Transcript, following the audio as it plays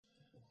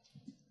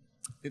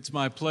It's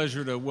my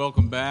pleasure to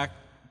welcome back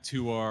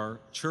to our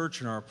church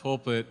and our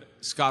pulpit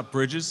Scott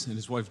Bridges, and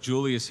his wife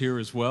Julie is here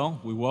as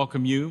well. We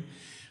welcome you.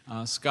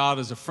 Scott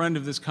is a friend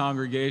of this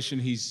congregation.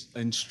 He's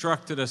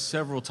instructed us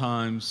several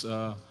times.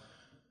 I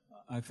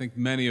think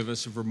many of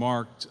us have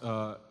remarked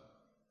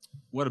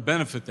what a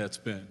benefit that's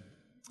been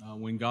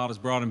when God has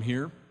brought him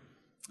here,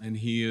 and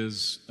he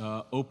has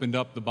opened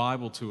up the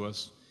Bible to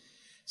us.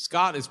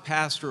 Scott is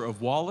pastor of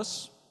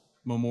Wallace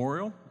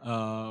Memorial,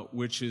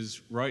 which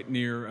is right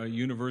near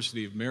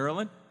University of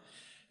Maryland.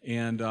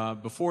 And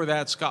before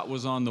that, Scott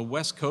was on the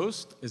West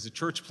Coast as a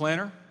church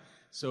planner.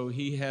 So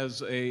he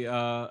has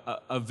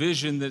a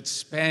vision that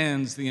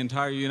spans the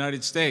entire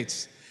United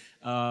States,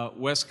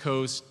 West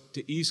Coast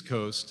to East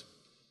Coast.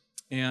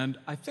 And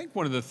I think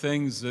one of the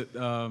things that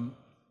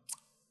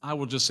I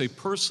will just say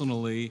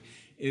personally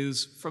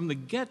is from the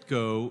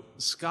get-go,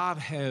 Scott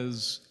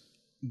has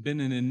been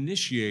an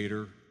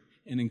initiator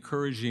in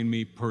encouraging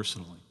me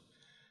personally.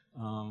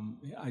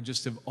 I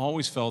just have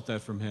always felt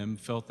that from him,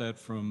 felt that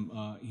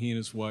from he and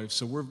his wife.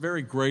 So we're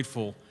very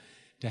grateful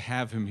to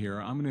have him here.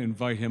 I'm going to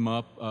invite him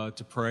up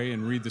to pray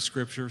and read the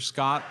scripture.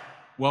 Scott,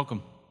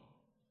 welcome.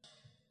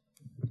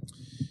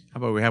 How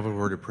about we have a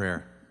word of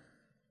prayer?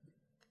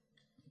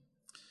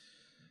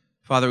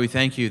 Father, we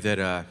thank you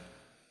that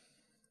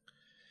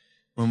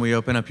when we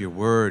open up your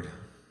word,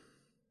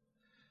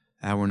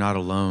 that we're not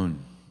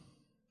alone,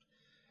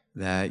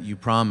 that you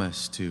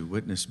promise to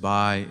witness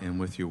by and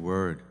with your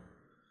word,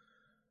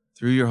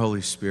 through your Holy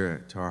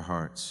Spirit to our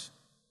hearts.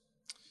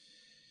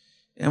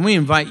 And we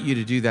invite you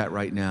to do that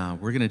right now.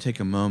 We're going to take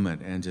a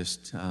moment and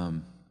just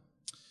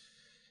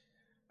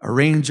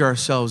arrange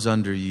ourselves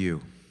under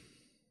you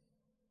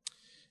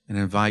and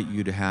invite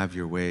you to have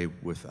your way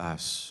with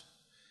us.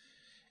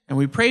 And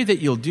we pray that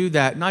you'll do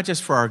that not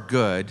just for our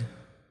good,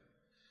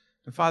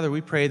 but Father, we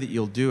pray that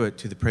you'll do it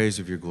to the praise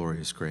of your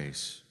glorious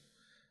grace.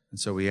 And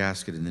so we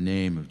ask it in the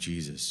name of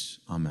Jesus.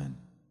 Amen.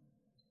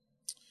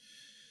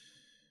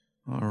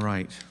 All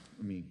right.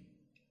 Let me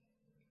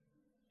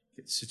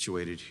get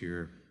situated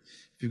here.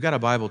 If you've got a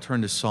Bible,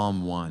 turn to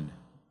Psalm 1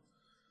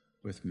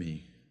 with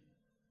me.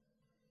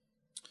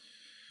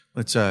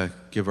 Let's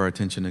give our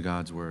attention to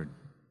God's word.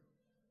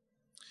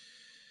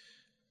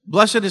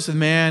 Blessed is the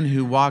man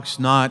who walks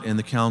not in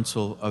the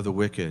counsel of the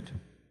wicked,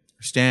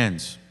 or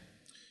stands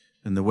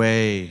in the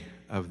way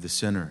of the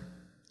sinner,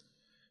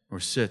 or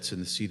sits in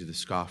the seat of the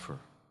scoffer.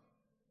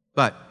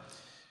 But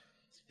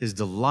his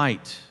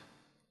delight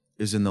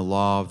is in the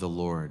law of the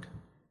Lord,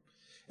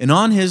 and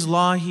on his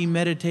law he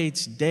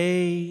meditates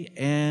day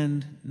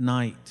and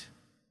night.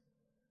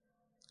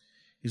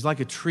 He's like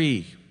a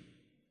tree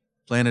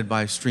planted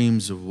by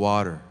streams of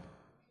water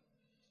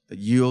that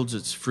yields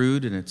its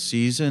fruit in its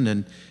season,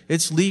 and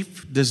its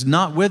leaf does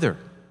not wither.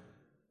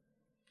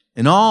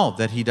 In all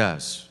that he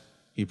does,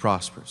 he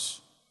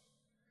prospers.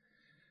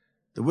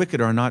 The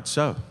wicked are not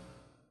so.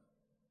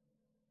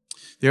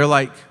 They are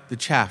like the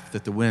chaff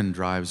that the wind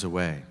drives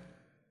away.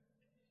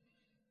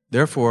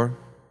 Therefore,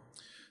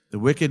 the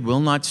wicked will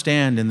not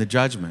stand in the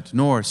judgment,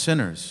 nor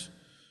sinners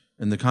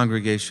in the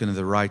congregation of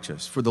the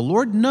righteous. For the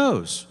Lord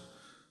knows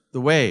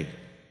the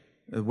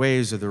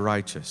ways of the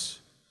righteous,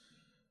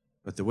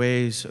 but the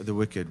ways of the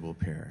wicked will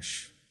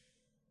perish.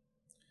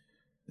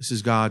 This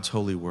is God's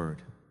holy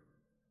word.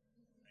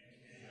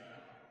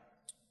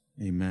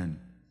 Amen.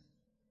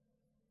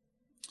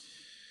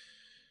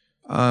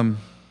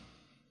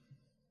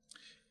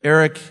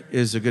 Eric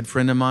is a good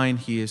friend of mine.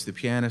 He is the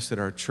pianist at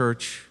our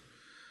church.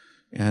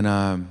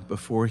 And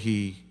before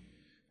he,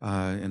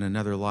 in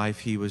another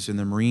life, he was in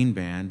the Marine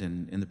Band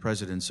and in the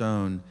President's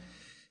Own.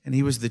 And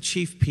he was the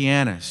chief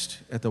pianist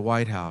at the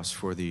White House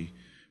for the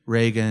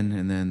Reagan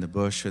and then the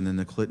Bush and then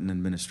the Clinton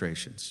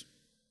administrations.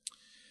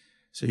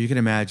 So you can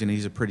imagine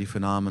he's a pretty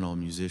phenomenal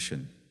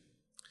musician.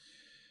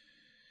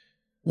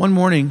 One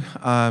morning,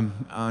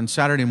 on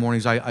Saturday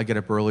mornings, I get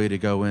up early to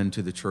go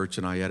into the church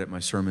and I edit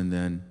my sermon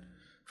then,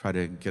 try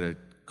to get a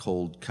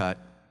cold cut.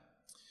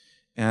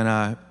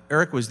 And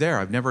Eric was there.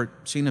 I've never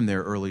seen him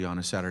there early on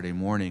a Saturday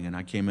morning. And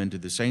I came into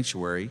the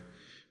sanctuary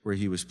where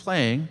he was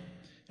playing,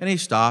 and he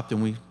stopped,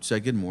 and we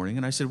said good morning.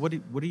 And I said, what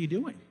are you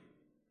doing?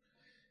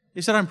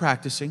 He said, I'm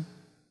practicing.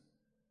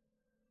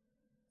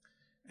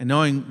 And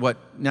knowing what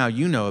now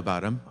you know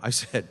about him, I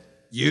said,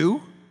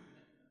 you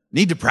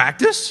need to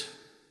practice?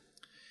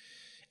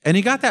 And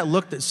he got that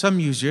look that some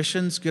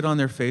musicians get on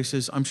their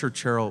faces. I'm sure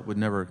Cheryl would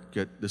never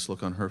get this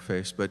look on her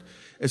face, but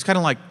it's kind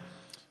of like,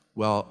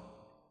 well,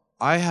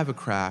 I have a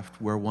craft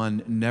where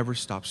one never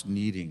stops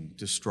needing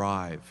to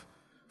strive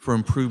for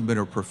improvement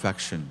or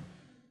perfection.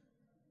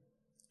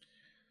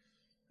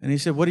 And he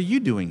said, what are you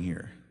doing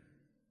here?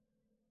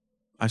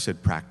 I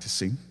said,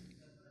 practicing.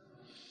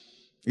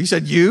 He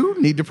said,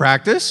 you need to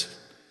practice?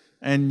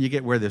 And you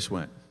get where this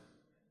went.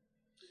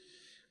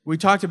 We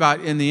talked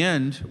about, in the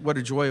end, what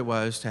a joy it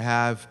was to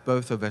have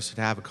both of us to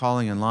have a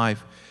calling in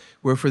life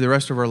where for the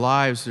rest of our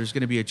lives there's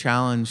going to be a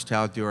challenge to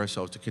outdo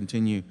ourselves, to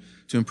continue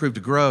to improve, to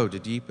grow, to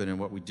deepen in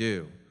what we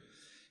do.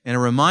 And it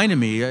reminded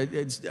me,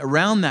 it's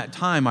around that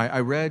time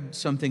I read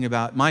something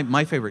about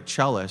my favorite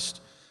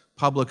cellist,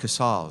 Pablo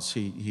Casals.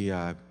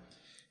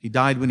 He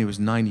died when he was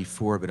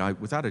 94,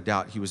 but without a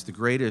doubt, he was the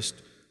greatest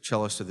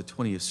cellist of the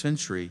 20th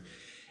century.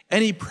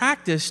 And he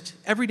practiced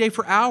every day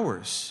for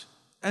hours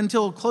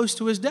until close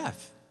to his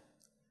death.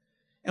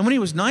 And when he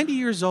was 90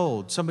 years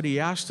old, somebody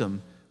asked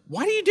him,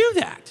 "Why do you do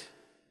that?"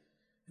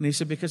 And he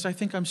said, "Because I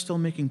think I'm still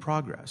making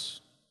progress."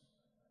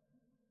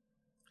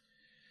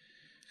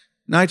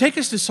 Now, I take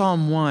us to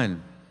Psalm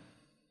 1,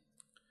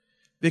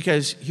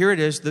 because here it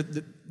is,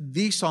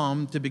 the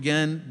psalm to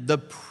begin the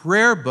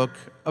prayer book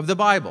of the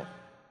Bible.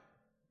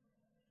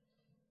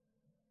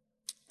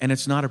 And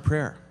it's not a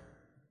prayer.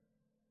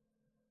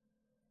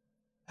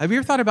 Have you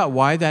ever thought about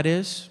why that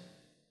is?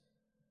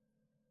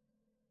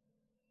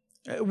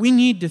 We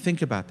need to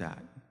think about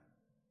that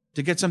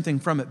to get something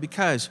from it,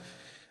 because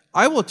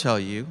I will tell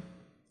you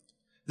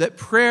that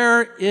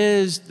prayer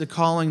is the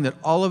calling that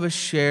all of us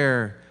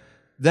share,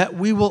 that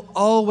we will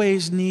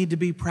always need to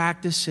be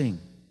practicing.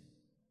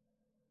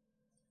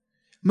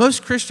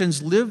 Most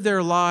Christians live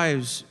their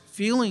lives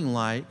feeling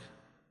like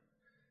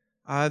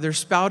they're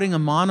spouting a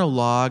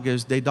monologue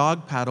as they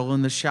dog paddle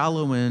in the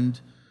shallow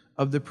end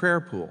of the prayer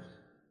pool.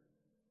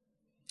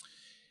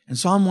 And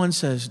Psalm 1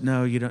 says,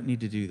 no, you don't need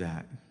to do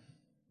that.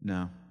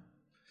 No,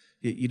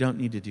 you don't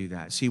need to do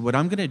that. See, what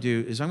I'm going to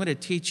do is I'm going to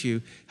teach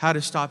you how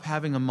to stop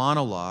having a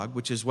monologue,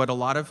 which is what a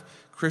lot of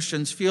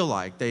Christians feel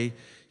like. They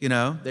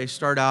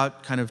start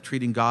out kind of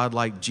treating God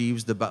like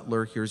Jeeves the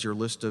butler. Here's your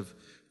list of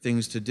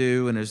things to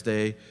do. And as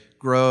they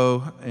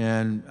grow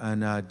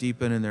and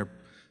deepen in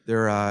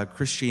their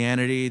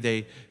Christianity,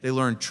 they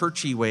learn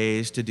churchy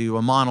ways to do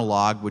a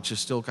monologue, which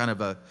is still kind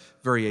of a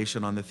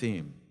variation on the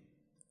theme.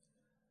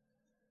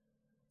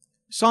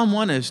 Psalm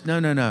 1 is,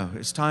 no,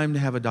 it's time to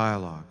have a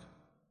dialogue.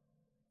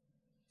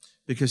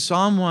 Because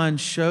Psalm 1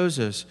 shows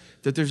us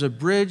that there's a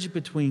bridge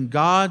between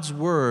God's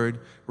Word,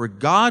 where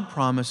God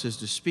promises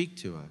to speak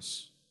to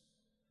us,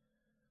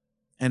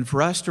 and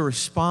for us to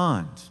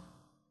respond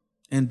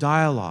in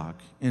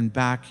dialogue and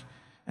back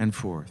and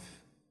forth.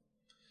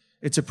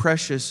 It's a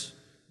precious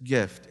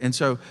gift. And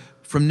so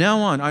from now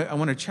on, I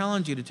want to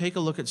challenge you to take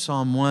a look at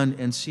Psalm 1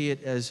 and see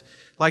it as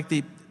like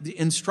the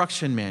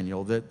instruction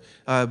manual that,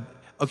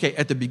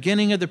 at the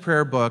beginning of the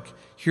prayer book,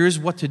 here's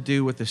what to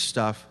do with the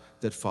stuff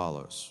that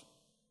follows.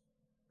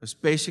 That's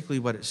basically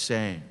what it's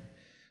saying.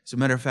 As a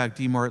matter of fact,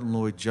 D. Martin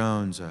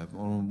Lloyd-Jones,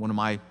 one of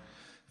my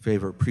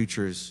favorite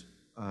preachers,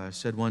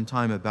 said one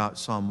time about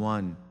Psalm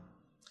 1,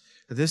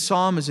 that this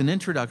psalm is an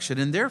introduction,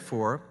 and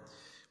therefore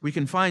we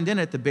can find in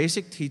it the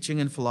basic teaching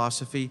and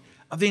philosophy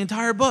of the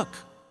entire book.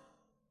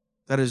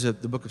 That is the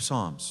book of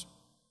Psalms.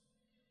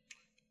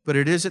 But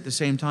it is at the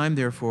same time,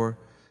 therefore,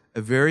 a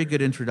very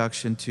good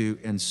introduction to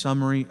and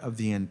summary of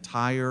the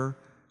entire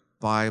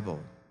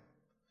Bible.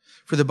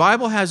 For the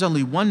Bible has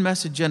only one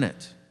message in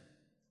it.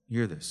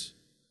 Hear this.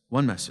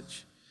 One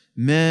message.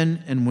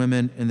 Men and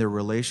women in their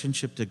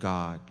relationship to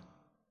God.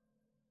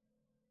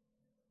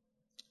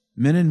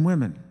 Men and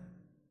women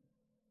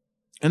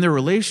in their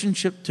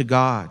relationship to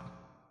God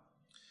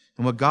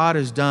and what God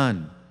has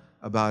done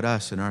about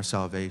us and our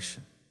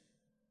salvation.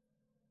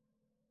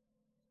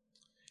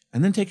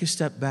 And then take a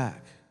step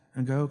back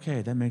and go,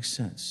 okay, that makes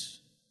sense.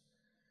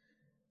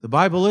 The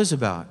Bible is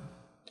about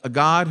a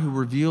God who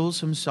reveals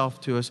himself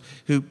to us,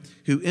 who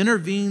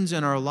intervenes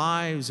in our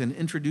lives and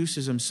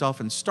introduces himself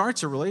and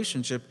starts a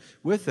relationship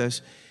with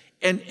us.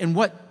 And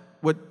what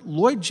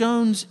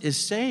Lloyd-Jones is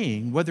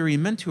saying, whether he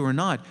meant to or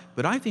not,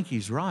 but I think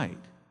he's right,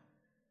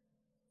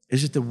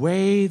 is that the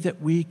way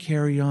that we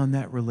carry on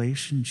that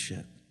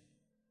relationship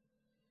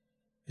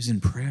is in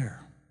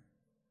prayer.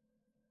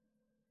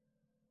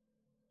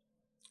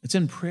 It's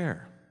in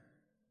prayer.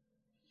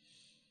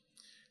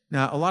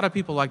 Now, a lot of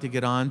people like to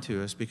get on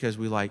to us because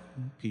we like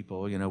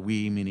people,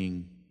 we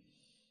meaning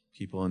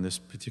people in this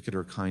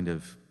particular kind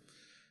of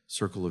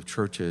circle of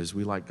churches.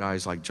 We like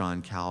guys like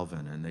John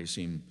Calvin, and they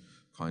seem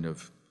kind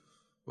of,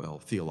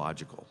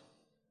 theological.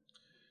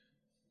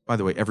 By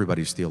the way,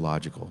 everybody's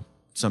theological.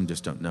 Some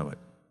just don't know it.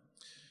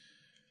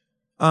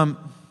 And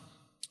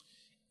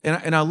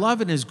I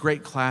love in his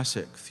great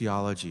classic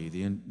theology,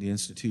 the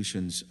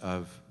institutions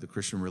of the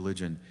Christian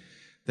religion,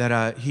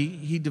 that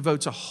he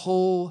devotes a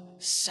whole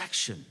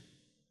section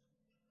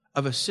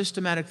of a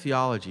systematic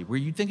theology where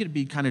you'd think it'd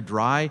be kind of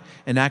dry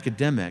and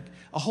academic.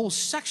 A whole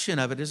section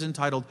of it is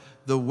entitled,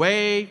 "The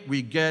Way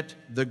We Get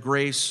the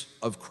Grace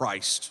of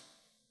Christ."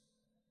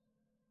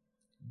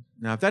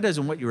 Now, if that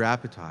doesn't whet your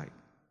appetite,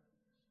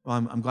 well,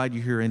 I'm glad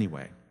you're here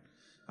anyway.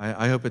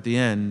 I hope at the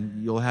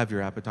end you'll have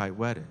your appetite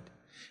whetted.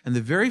 And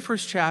the very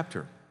first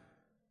chapter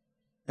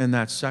in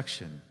that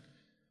section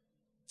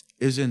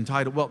is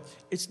entitled,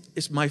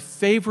 it's my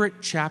favorite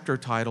chapter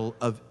title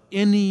of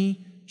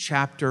any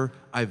chapter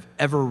I've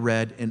ever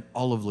read in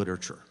all of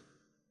literature.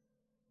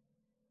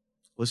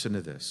 Listen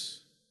to this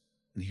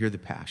and hear the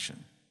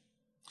passion.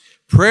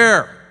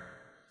 Prayer,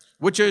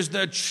 which is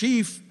the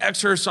chief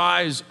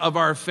exercise of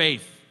our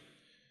faith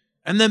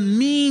and the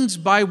means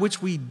by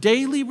which we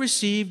daily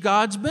receive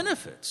God's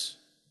benefits.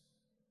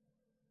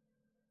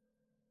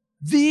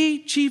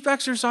 The chief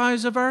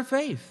exercise of our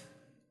faith,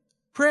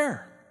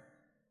 prayer.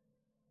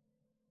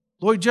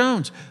 Lloyd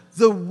Jones,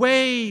 the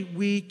way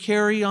we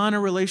carry on a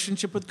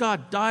relationship with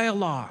God,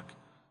 dialogue,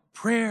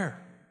 prayer.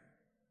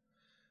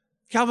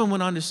 Calvin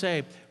went on to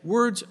say,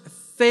 words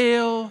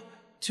fail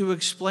to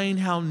explain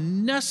how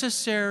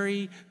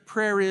necessary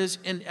prayer is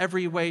in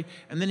every way.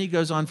 And then he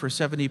goes on for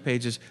 70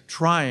 pages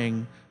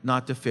trying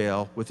not to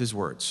fail with his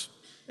words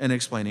and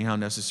explaining how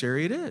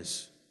necessary it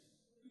is.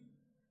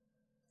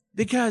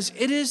 Because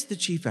it is the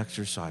chief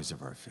exercise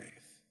of our faith.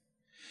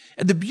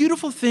 And the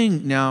beautiful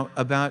thing now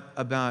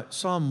about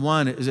Psalm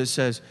 1 is it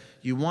says,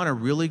 you want to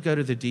really go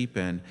to the deep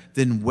end,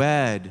 then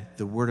wed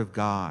the Word of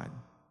God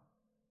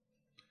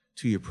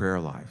to your prayer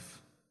life.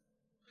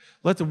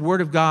 Let the Word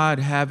of God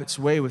have its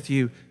way with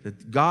you,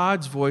 that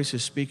God's voice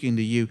is speaking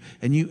to you,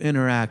 and you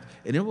interact,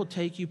 and it will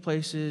take you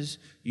places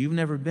you've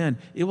never been.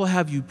 It will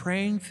have you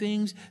praying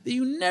things that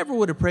you never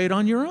would have prayed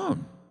on your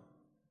own.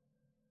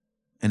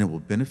 And it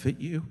will benefit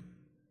you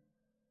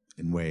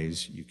in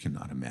ways you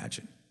cannot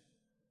imagine.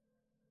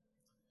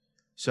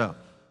 So,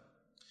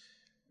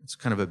 it's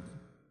kind of a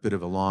bit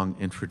of a long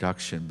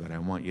introduction, but I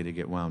want you to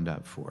get wound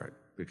up for it,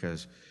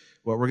 because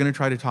what we're going to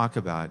try to talk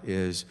about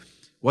is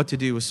what to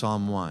do with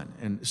Psalm 1.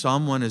 And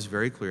Psalm 1 is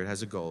very clear. It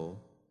has a goal.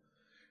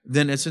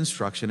 Then it's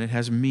instruction. It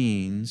has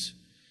means.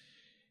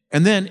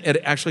 And then it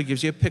actually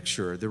gives you a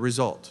picture, the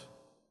results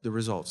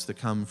that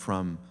come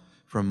from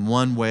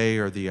one way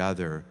or the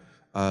other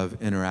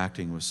of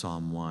interacting with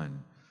Psalm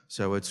 1.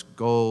 So it's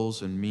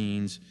goals and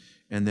means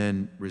and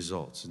then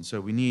results. And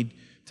so we need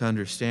to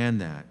understand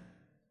that.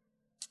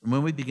 And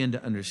when we begin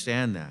to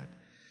understand that,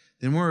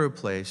 then we're at a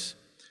place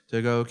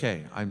to go,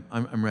 okay,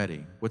 I'm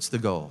ready. What's the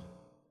goal?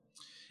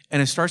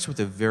 And it starts with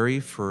the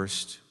very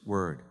first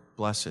word,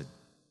 blessed.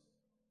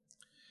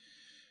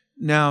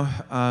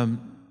 Now,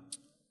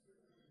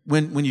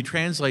 when you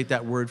translate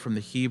that word from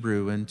the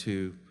Hebrew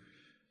into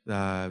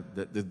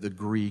the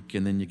Greek,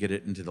 and then you get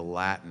it into the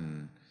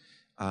Latin,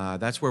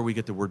 that's where we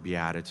get the word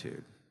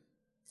beatitude.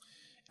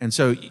 And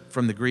so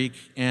from the Greek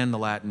and the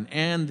Latin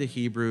and the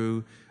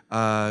Hebrew,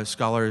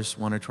 scholars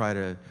want to try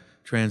to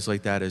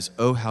translate that as,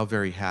 oh, how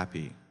very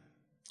happy.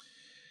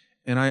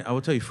 And I will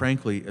tell you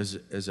frankly,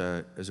 as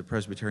a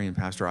Presbyterian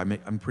pastor,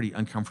 I'm pretty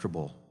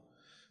uncomfortable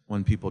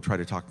when people try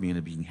to talk me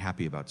into being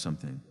happy about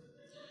something.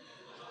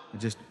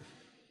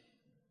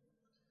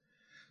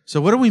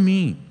 So what do we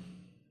mean?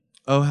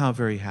 Oh, how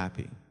very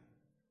happy.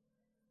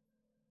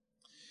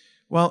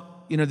 Well,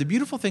 the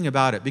beautiful thing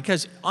about it,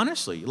 because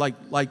honestly, like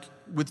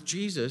with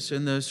Jesus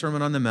in the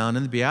Sermon on the Mount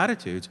and the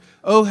Beatitudes,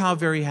 oh, how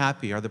very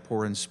happy are the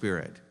poor in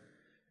spirit.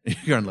 And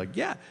you're going like,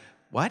 yeah,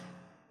 what?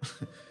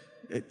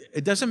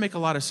 It doesn't make a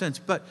lot of sense,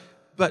 but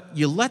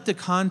you let the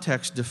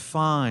context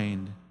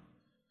define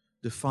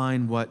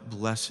what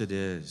blessed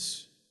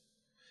is.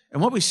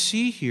 And what we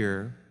see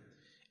here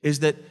is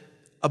that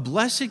a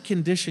blessed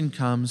condition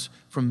comes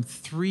from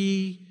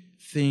three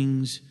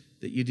things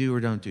that you do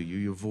or don't do.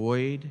 You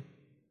avoid,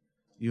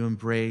 you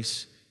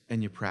embrace,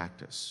 and you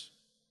practice.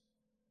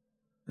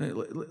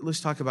 Let's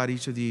talk about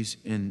each of these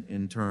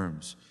in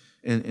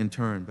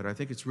turn, but I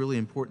think it's really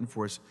important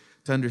for us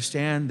to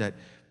understand that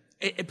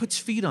it puts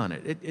feet on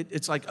it.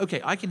 It's like,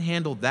 okay, I can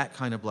handle that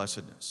kind of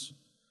blessedness.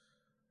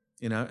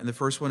 And the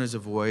first one is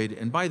avoid.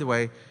 And by the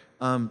way,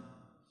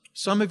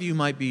 some of you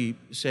might be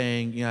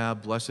saying, yeah,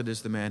 blessed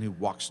is the man who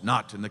walks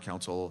not in the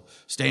counsel,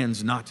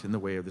 stands not in the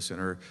way of the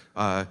sinner,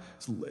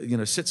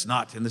 sits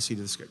not in the seat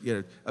of the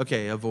scared.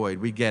 Okay, avoid,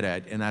 we get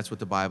it, and that's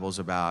what the Bible's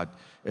about.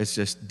 It's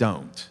just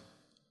don't,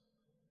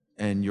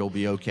 and you'll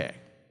be okay.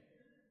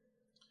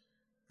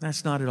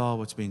 That's not at all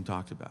what's being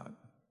talked about.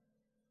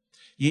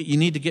 You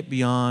need to get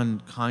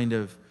beyond kind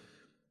of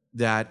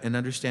that and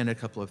understand a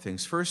couple of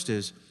things. First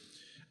is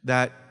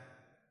that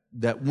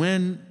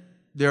when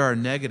there are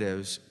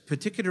negatives,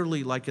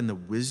 particularly like in the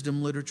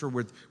wisdom literature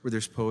where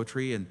there's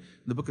poetry, and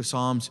the book of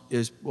Psalms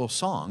is,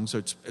 songs, so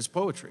it's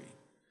poetry,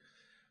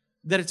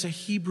 that it's a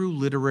Hebrew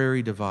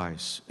literary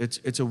device.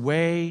 It's a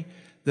way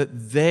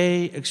that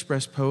they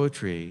express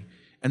poetry,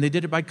 and they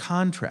did it by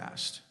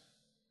contrast.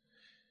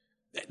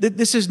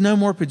 This is no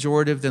more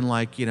pejorative than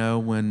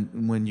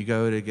when you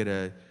go to get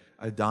a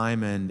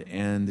diamond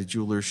and the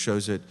jeweler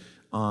shows it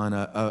on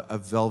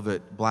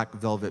a black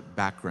velvet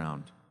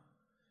background.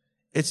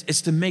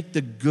 It's to make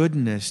the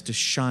goodness to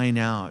shine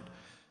out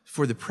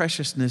for the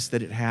preciousness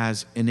that it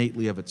has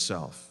innately of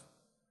itself.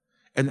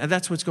 And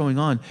that's what's going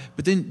on.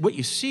 But then what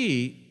you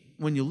see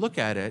when you look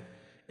at it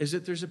is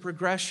that there's a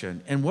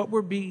progression. And what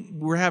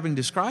we're having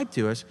described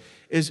to us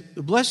is,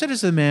 blessed is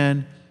the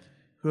man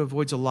who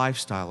avoids a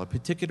lifestyle, a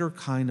particular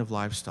kind of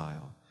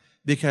lifestyle.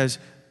 Because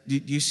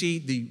do you see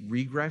the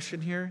regression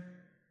here?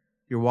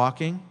 You're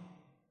walking,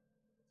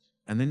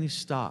 and then you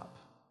stop.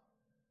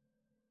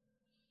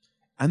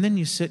 And then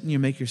you sit and you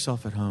make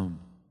yourself at home.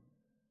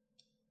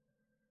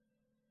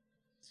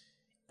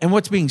 And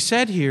what's being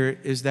said here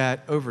is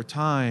that over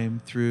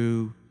time,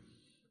 through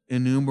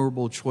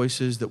innumerable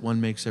choices that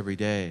one makes every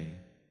day,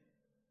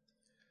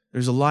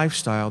 there's a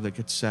lifestyle that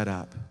gets set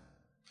up.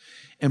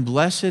 And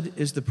blessed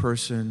is the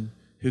person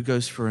who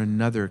goes for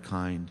another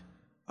kind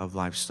of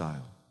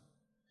lifestyle.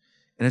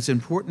 And it's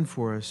important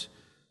for us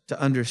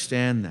to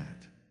understand that.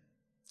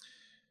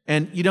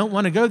 And you don't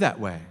want to go that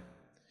way.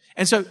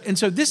 And so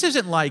this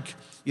isn't like,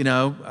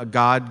 a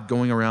God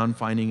going around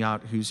finding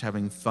out who's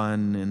having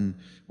fun and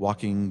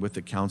walking with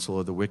the counsel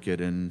of the wicked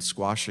and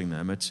squashing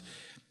them. It's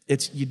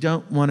you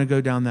don't want to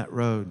go down that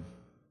road.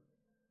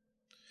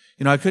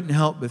 I couldn't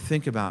help but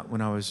think about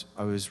when I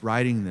was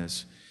writing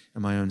this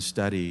in my own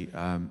study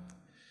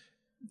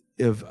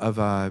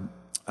of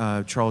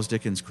Charles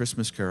Dickens'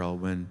 Christmas Carol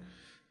when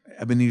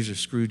Ebenezer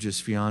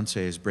Scrooge's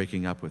fiancée is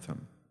breaking up with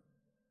him.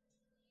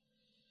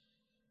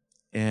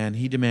 And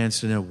he demands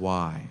to know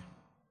why.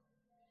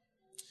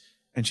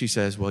 And she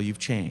says, well, you've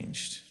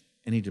changed.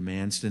 And he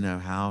demands to know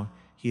how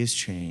he has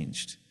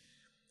changed.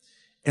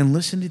 And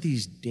listen to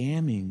these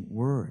damning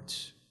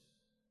words.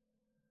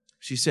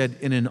 She said,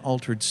 in an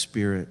altered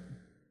spirit,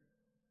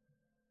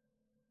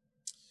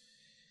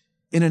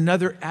 in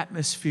another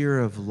atmosphere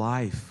of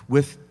life,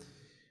 with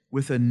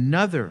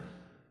another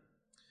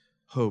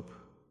hope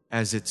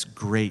as its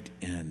great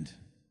end.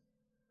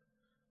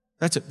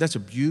 That's a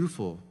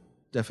beautiful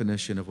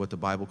definition of what the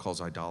Bible calls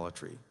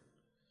idolatry.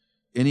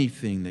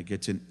 Anything that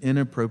gets an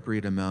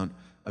inappropriate amount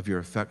of your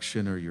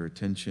affection or your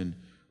attention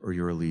or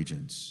your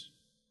allegiance.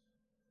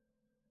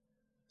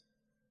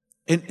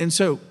 And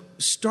so,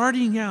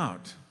 starting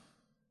out,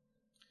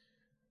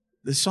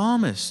 the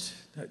psalmist,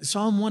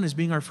 Psalm 1 is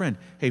being our friend.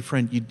 Hey,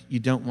 friend, you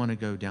don't want to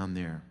go down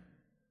there.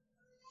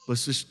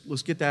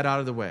 Let's get that out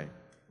of the way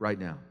right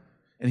now.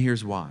 And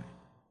here's why.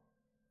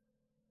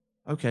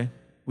 Okay,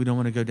 we don't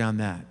want to go down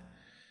that.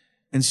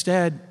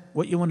 Instead,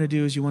 what you want to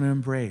do is you want to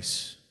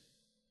embrace.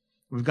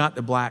 We've got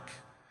the black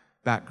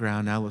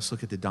background. Now let's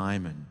look at the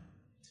diamond.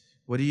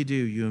 What do?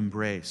 You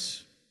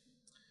embrace.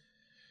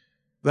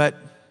 But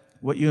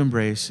what you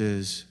embrace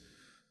is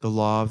the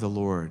law of the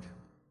Lord.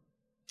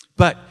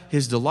 But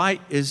his delight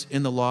is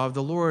in the law of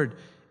the Lord,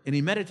 and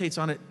he meditates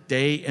on it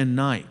day and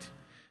night.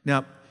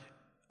 Now,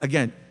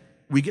 again,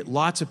 we get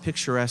lots of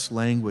picturesque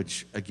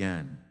language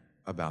again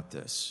about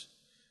this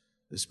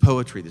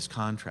poetry, this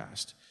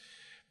contrast.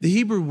 The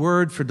Hebrew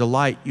word for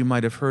delight you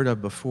might have heard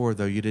of before,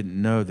 though you didn't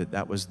know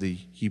that was the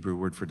Hebrew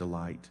word for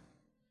delight.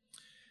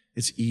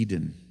 It's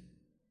Eden.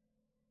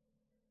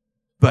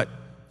 But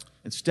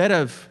instead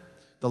of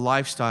the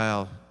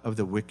lifestyle of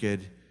the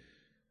wicked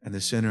and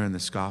the sinner and the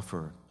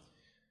scoffer,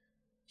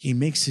 he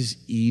makes his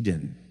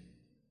Eden.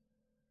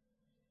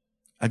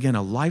 Again,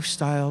 a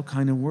lifestyle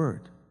kind of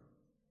word.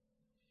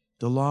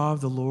 The law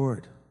of the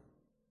Lord,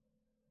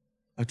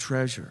 a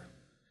treasure.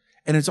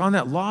 And it's on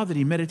that law that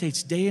he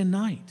meditates day and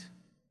night.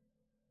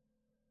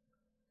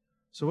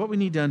 So what we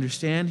need to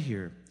understand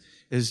here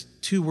is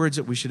two words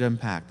that we should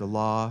unpack, the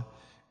law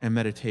and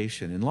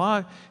meditation. And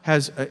law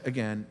has,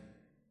 again,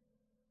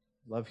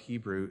 love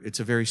Hebrew, it's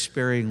a very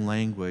sparing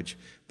language,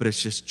 but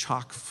it's just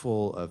chock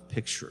full of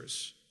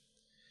pictures.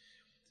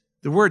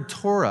 The word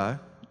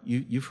Torah,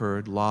 you've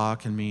heard, law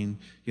can mean,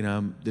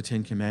 the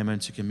Ten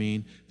Commandments. It can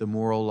mean the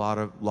moral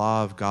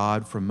law of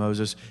God from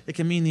Moses. It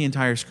can mean the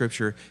entire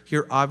Scripture.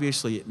 Here,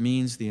 obviously, it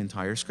means the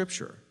entire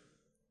Scripture.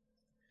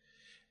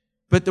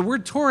 But the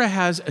word Torah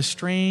has a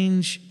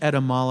strange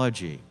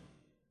etymology.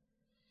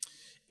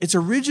 Its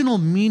original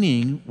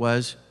meaning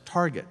was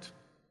target.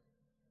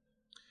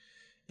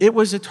 It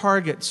was a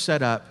target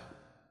set up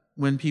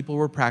when people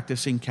were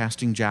practicing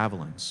casting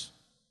javelins.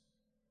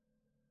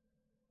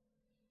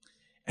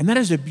 And that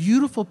is a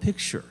beautiful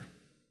picture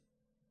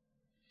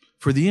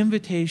for the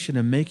invitation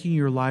of making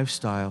your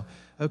lifestyle,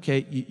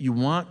 okay, you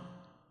want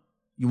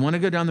to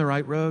go down the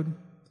right road?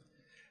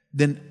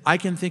 Then I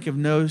can think of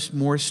no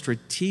more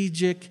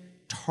strategic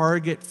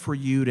target for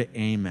you to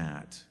aim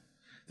at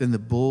than the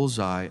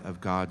bullseye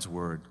of God's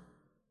Word.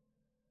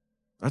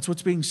 That's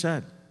what's being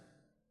said.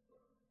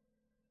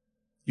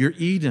 Your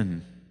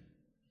Eden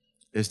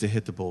is to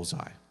hit the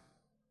bullseye.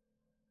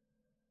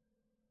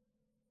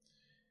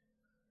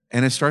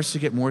 And it starts to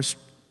get more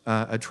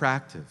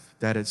attractive,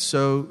 that it's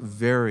so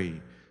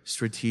very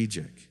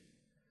strategic.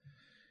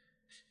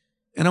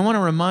 And I want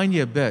to remind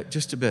you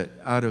just a bit,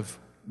 out of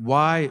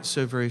why it's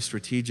so very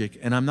strategic.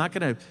 And I'm not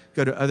going to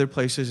go to other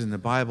places in the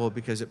Bible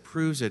because it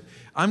proves it.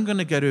 I'm going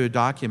to go to a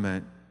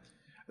document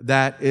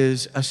that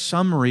is a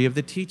summary of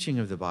the teaching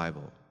of the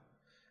Bible.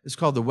 It's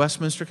called the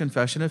Westminster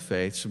Confession of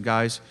Faith. Some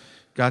guys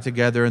got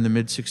together in the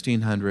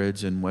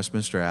mid-1600s in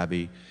Westminster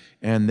Abbey,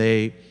 and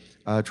they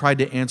tried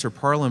to answer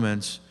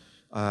Parliament's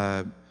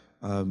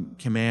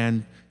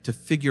command to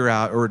figure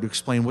out or to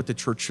explain what the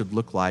church should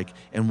look like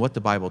and what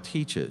the Bible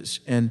teaches.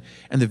 And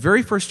the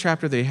very first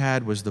chapter they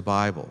had was the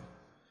Bible.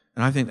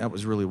 And I think that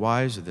was really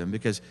wise of them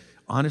because,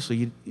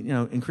 honestly,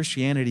 in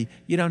Christianity,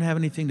 you don't have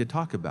anything to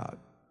talk about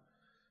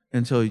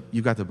until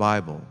you've got the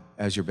Bible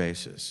as your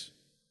basis.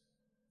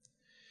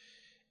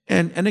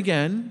 And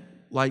again,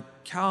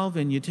 like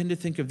Calvin, you tend to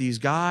think of these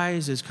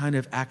guys as kind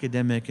of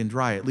academic and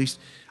dry. At least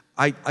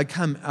I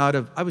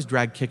was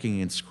dragged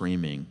kicking and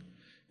screaming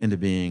into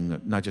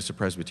being not just a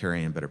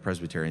Presbyterian, but a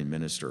Presbyterian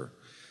minister.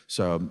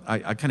 So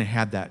I kind of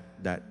had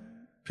that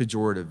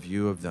pejorative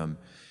view of them.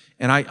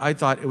 And I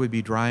thought it would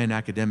be dry and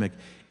academic.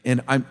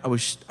 And I'm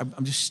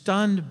just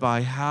stunned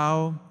by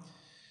how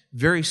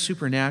very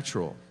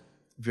supernatural,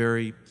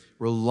 very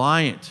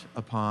reliant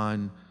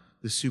upon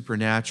the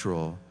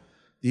supernatural.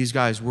 These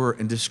guys were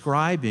in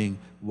describing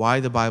why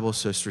the Bible is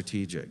so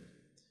strategic.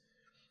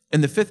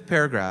 In the 5th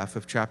paragraph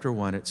of chapter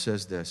 1, it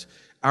says this: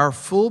 our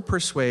full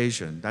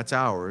persuasion, that's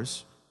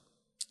ours,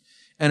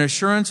 and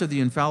assurance of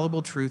the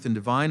infallible truth and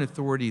divine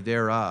authority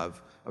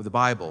thereof, of the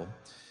Bible,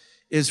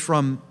 is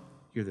from,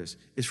 hear this,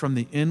 is from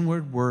the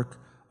inward work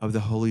of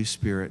the Holy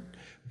Spirit,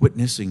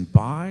 witnessing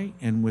by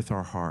and with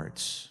our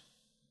hearts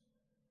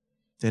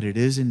that it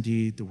is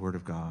indeed the Word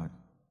of God.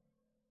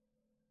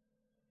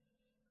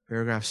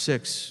 Paragraph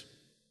 6,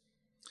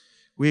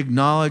 we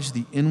acknowledge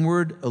the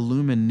inward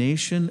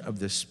illumination of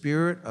the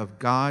Spirit of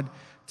God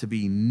to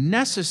be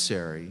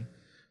necessary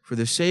for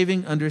the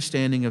saving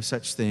understanding of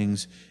such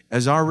things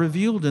as are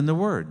revealed in the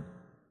Word.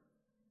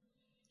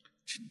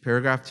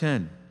 Paragraph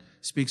 10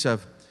 speaks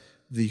of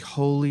the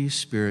Holy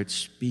Spirit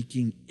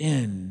speaking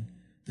in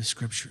the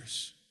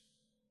Scriptures.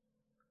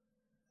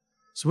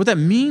 So what that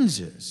means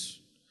is,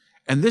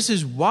 and this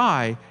is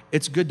why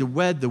it's good to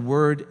wed the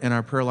Word and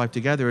our prayer life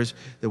together, is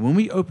that when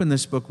we open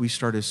this book, we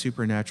start a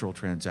supernatural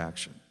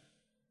transaction.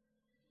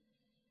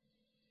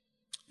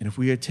 And if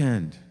we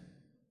attend,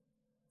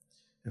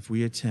 the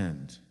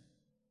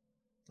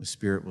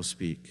Spirit will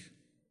speak.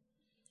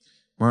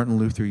 Martin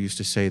Luther used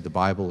to say, the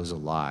Bible is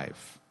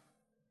alive.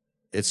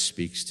 It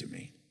speaks to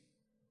me.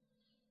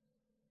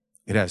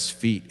 It has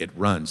feet, it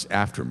runs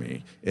after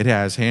me. It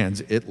has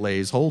hands, it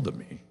lays hold of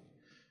me.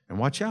 And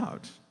watch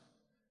out.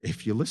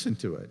 If you listen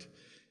to it,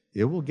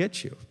 it will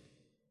get you.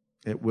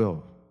 It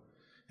will.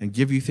 And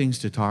give you things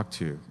to talk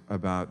to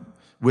about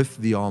with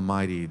the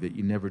Almighty that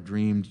you never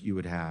dreamed you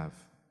would have.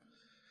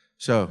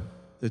 So,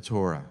 the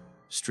Torah,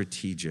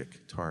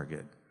 strategic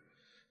target.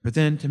 But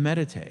then to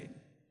meditate.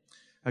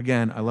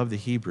 Again, I love the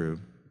Hebrew.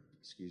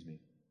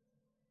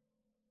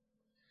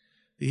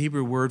 The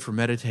Hebrew word for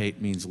meditate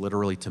means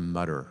literally to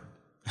mutter.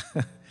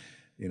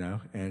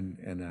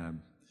 And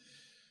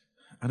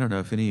I don't know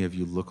if any of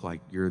you look like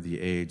you're the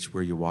age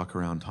where you walk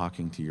around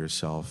talking to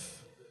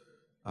yourself,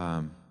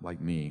 like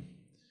me.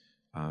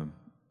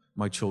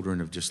 My children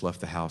have just left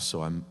the house,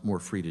 so I'm more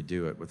free to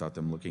do it without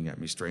them looking at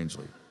me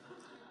strangely.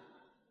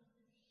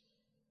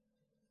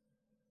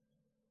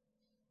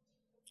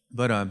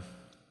 But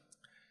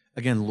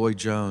again, Lloyd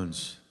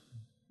Jones,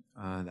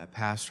 that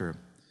pastor,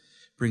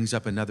 brings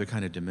up another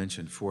kind of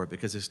dimension for it,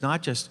 because it's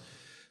not just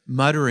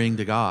muttering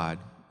to God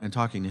and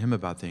talking to Him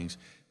about things,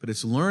 but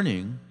it's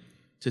learning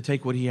to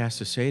take what He has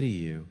to say to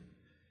you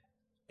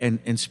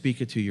and speak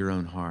it to your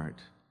own heart.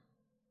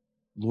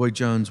 Lloyd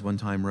Jones one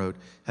time wrote,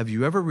 have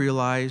you ever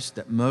realized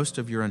that most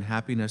of your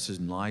unhappiness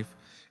in life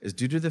is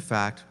due to the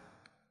fact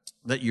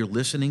that you're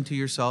listening to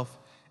yourself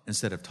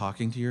instead of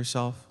talking to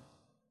yourself?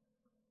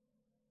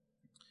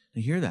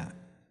 Now hear that.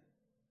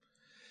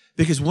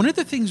 Because one of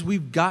the things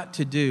we've got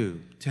to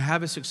do to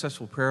have a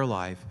successful prayer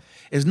life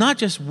is not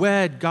just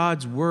wed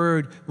God's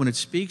Word when it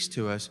speaks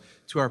to us,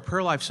 to our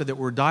prayer life, so that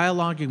we're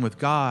dialoguing with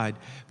God,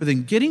 but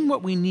then getting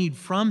what we need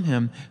from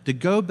Him to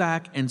go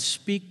back and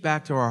speak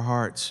back to our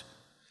hearts.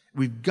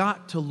 We've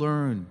got to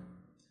learn.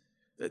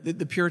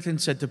 The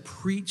Puritans said to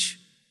preach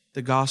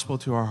the gospel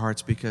to our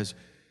hearts, because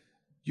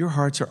your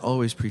hearts are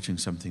always preaching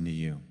something to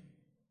you.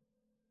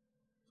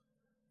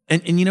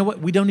 And you know what?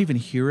 We don't even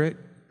hear it.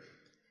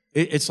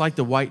 It's like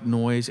the white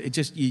noise. It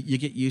just, you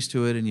get used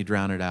to it and you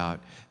drown it out,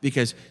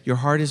 because your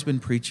heart has been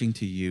preaching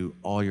to you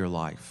all your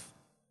life.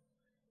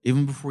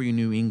 Even before you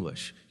knew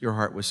English, your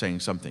heart was saying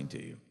something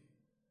to you.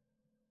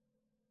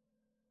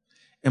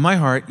 And my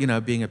heart,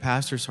 being a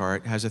pastor's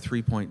heart, has a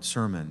 3-point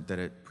sermon that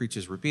it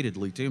preaches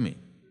repeatedly to me.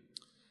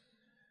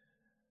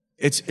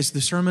 It's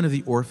the sermon of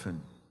the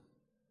orphan.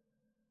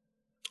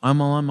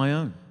 I'm all on my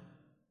own.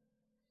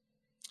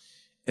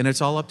 And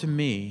it's all up to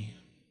me,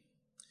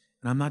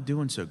 and I'm not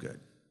doing so good.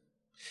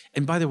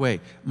 And by the way,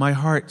 my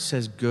heart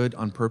says good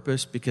on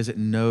purpose because it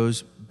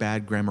knows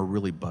bad grammar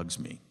really bugs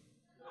me.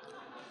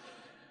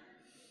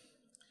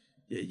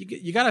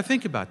 You got to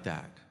think about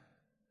that.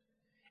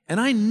 And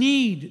I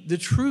need the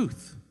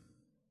truth.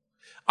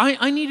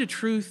 I need a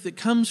truth that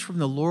comes from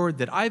the Lord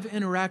that I've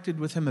interacted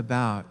with Him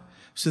about,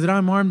 so that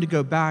I'm armed to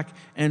go back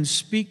and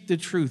speak the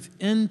truth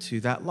into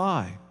that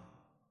lie.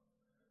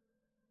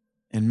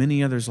 And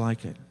many others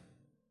like it.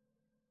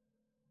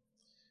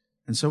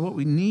 And so what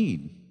we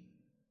need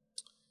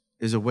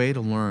is a way to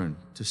learn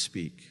to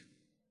speak.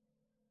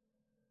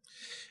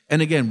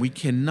 And again, we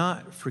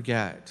cannot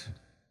forget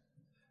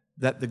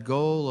that the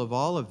goal of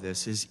all of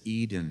this is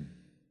Eden.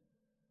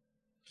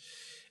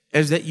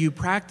 As that you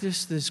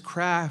practice this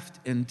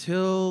craft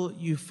until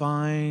you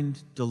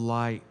find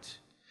delight.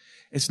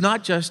 It's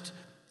not just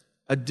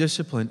a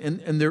discipline,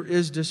 and there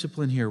is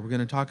discipline here. We're going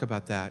to talk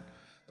about that.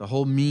 The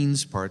whole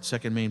means part,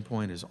 second main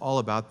point, is all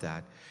about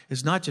that.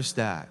 It's not just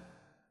that.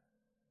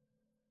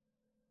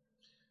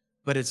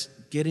 But it's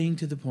getting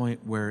to the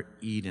point where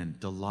Eden,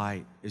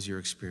 delight, is your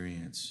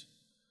experience.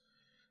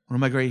 One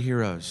of my great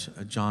heroes,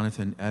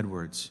 Jonathan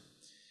Edwards,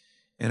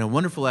 in a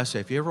wonderful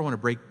essay, if you ever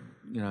want to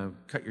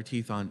cut your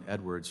teeth on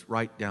Edwards,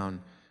 write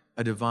down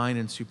A Divine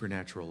and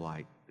Supernatural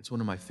Light. It's one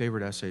of my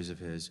favorite essays of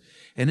his.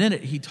 And in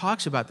it, he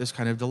talks about this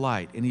kind of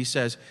delight. And he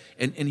says,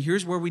 and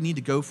here's where we need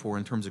to go for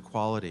in terms of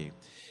quality.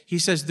 He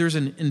says there's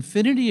an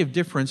infinity of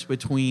difference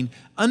between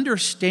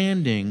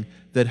understanding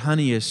that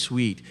honey is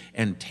sweet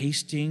and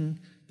tasting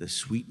the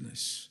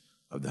sweetness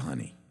of the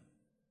honey.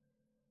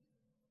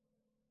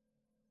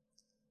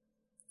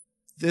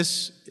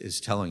 This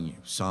is telling you,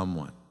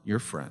 someone, your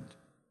friend,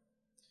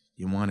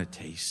 you want to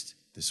taste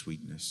the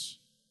sweetness.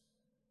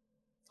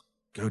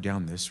 Go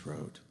down this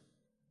road.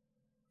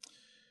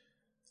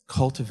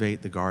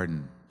 Cultivate the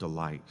garden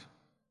delight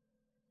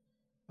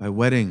by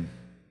wedding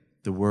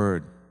the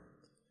word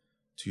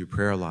to your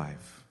prayer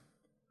life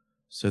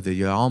so that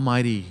the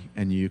Almighty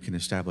and you can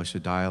establish a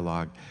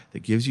dialogue that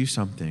gives you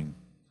something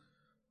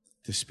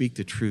to speak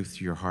the truth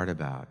to your heart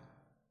about,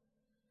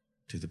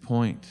 to the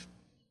point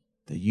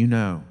that you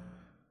know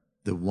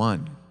the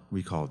one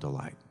we call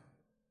delight.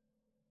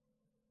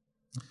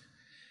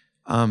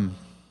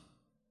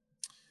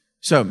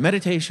 So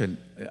meditation,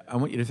 I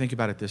want you to think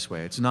about it this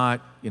way. It's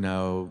not,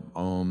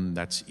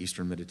 that's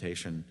Eastern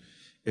meditation.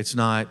 It's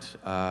not,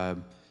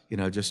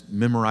 just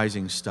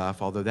memorizing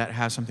stuff, although that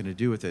has something to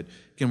do with it.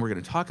 Again, we're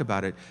going to talk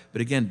about it. But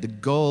again, the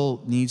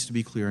goal needs to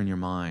be clear in your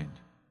mind.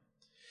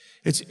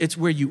 It's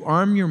where you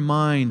arm your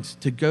mind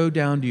to go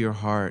down to your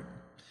heart,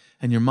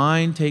 and your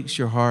mind takes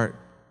your heart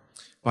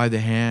by the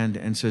hand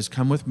and says,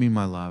 "Come with me,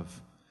 my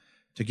love,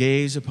 to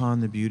gaze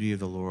upon the beauty of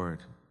the Lord,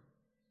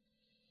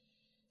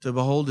 to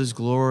behold His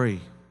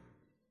glory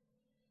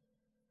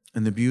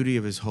and the beauty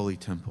of His holy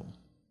temple."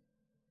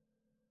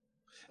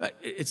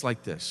 It's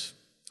like this.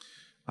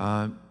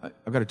 I've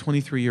got a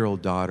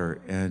 23-year-old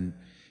daughter, and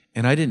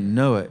I didn't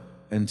know it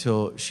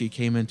until she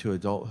came into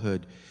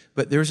adulthood.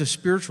 But there's a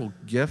spiritual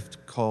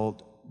gift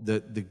called the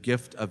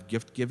gift of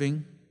gift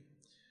giving.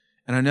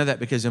 And I know that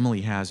because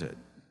Emily has it.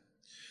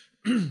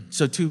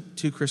 So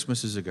two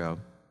Christmases ago,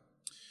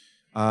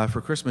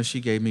 for Christmas,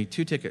 she gave me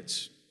 2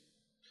 tickets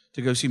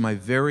to go see my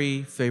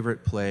very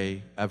favorite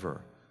play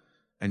ever.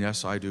 And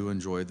yes, I do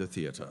enjoy the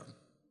theater.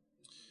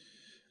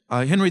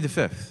 Henry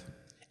V,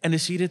 and a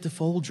seat at the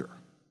Folger.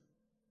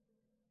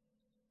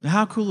 Now,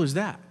 how cool is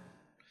that?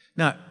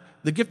 Now,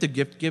 the gift of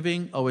gift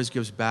giving always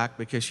gives back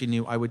because she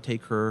knew I would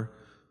take her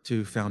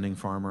to Founding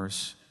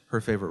Farmers, her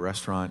favorite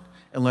restaurant,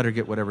 and let her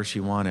get whatever she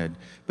wanted.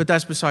 But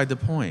that's beside the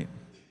point.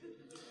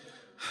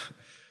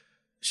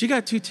 She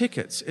got 2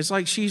 tickets. It's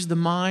like she's the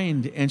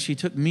mind, and she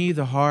took me,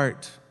 the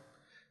heart,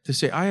 to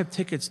say, I have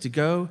tickets to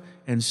go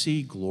and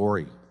see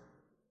glory.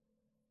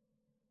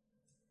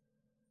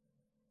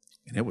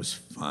 And it was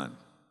fun.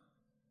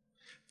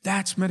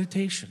 That's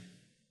meditation.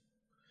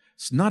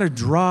 It's not a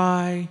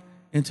dry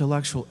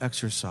intellectual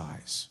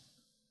exercise.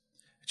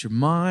 It's your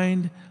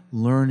mind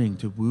learning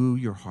to woo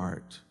your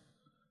heart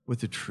with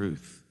the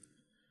truth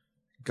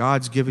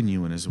God's given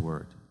you in His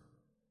Word.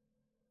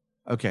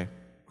 Okay,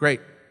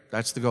 great.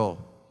 That's the goal.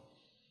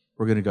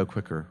 We're going to go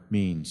quicker.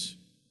 Means.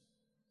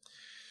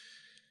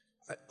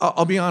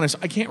 I'll be honest,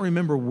 I can't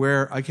remember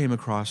where I came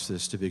across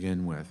this to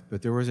begin with,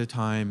 but there was a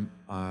time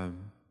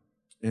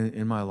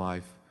in my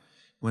life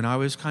when I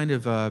was kind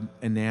of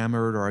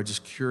enamored or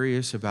just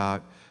curious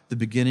about the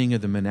beginning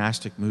of the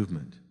monastic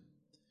movement,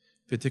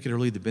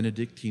 particularly the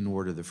Benedictine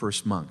order, the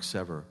first monks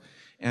ever.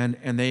 And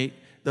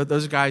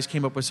those guys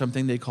came up with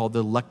something they called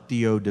the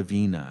Lectio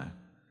Divina,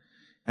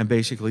 and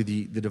basically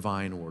the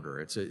divine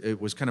order.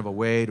 It was kind of a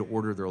way to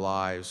order their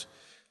lives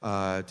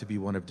to be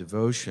one of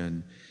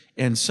devotion.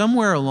 And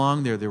somewhere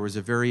along there was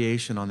a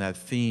variation on that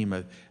theme,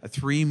 a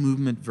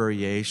 3-movement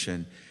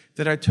variation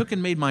that I took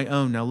and made my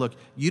own. Now look,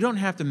 you don't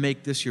have to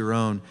make this your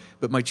own,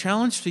 but my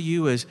challenge to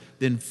you is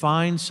then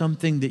find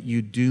something that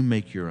you do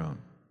make your own.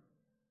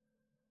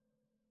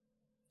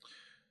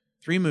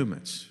 3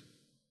 movements: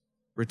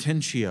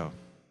 retentio,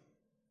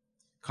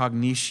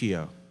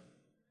 cognitio,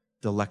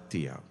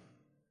 delectio.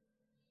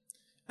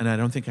 And I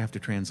don't think I have to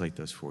translate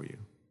those for you.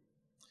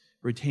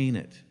 Retain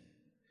it.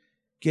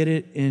 Get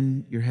it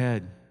in your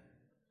head.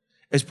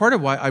 As part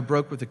of why I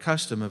broke with the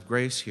custom of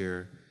grace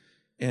here,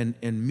 and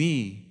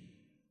me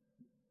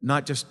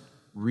not just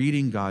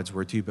reading God's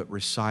Word to you, but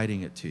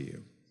reciting it to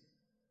you.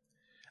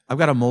 I've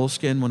got a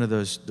Moleskine, one of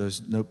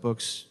those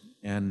notebooks,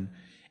 and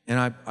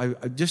I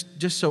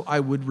just so I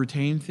would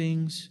retain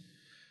things,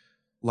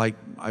 like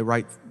I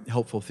write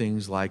helpful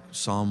things like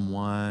Psalm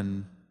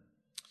 1,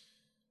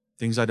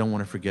 things I don't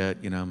want to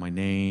forget, my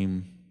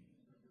name,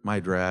 my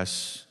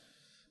address,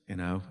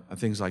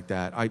 things like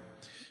that.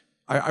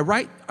 I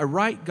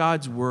write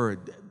God's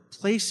Word,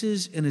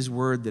 places in His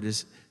Word that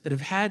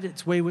have had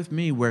its way with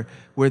me, where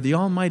the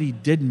Almighty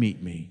did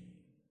meet me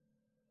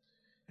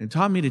and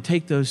taught me to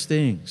take those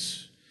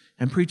things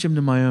and preach them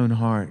to my own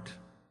heart.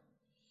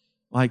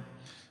 Like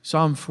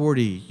Psalm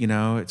 40,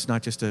 it's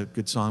not just a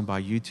good song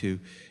by U2.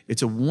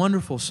 It's a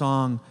wonderful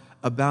song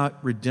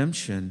about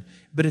redemption.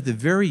 But at the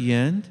very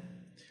end,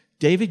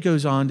 David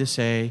goes on to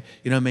say,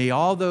 may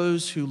all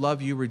those who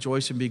love you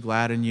rejoice and be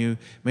glad in you.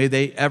 May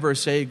they ever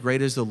say,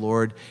 great is the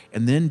Lord.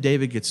 And then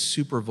David gets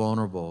super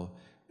vulnerable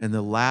in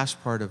the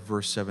last part of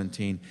verse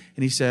 17.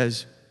 And he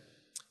says,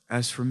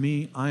 As for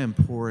me, I am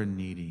poor and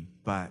needy,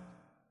 but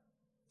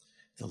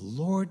the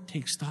Lord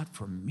takes thought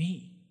for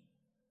me.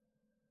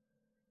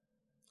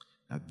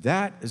 Now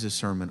that is a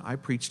sermon I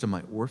preach to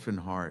my orphan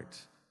heart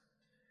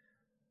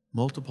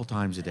multiple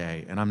times a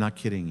day, and I'm not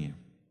kidding you.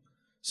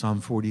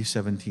 Psalm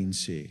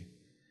 40:17c.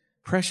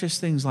 Precious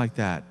things like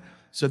that,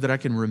 so that I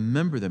can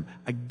remember them.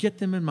 I get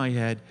them in my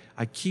head.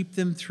 I keep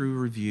them through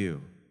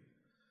review,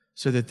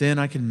 so that then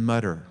I can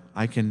mutter.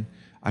 I can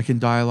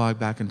dialogue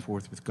back and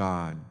forth with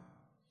God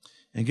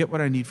and get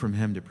what I need from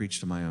Him to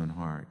preach to my own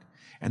heart.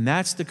 And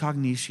that's the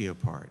cognitio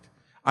part.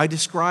 I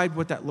described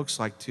what that looks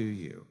like to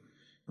you,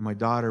 and my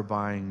daughter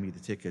buying me the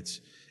tickets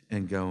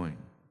and going.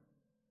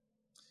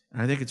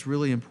 And I think it's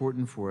really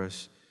important for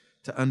us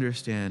to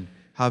understand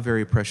how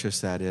very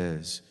precious that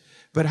is.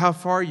 But how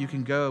far you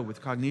can go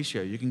with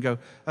cognitio. You can go,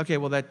 okay,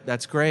 well,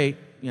 that's great.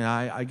 You know,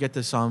 I get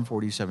the Psalm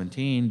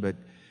 40:17, but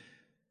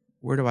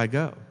where do I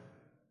go?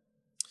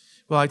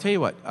 Well, I tell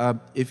you what,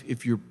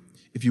 if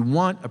you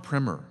want a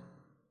primer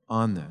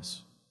on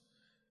this,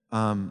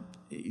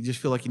 you just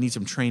feel like you need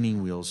some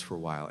training wheels for a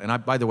while.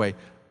 And by the way,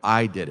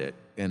 I did it,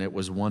 and it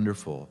was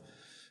wonderful.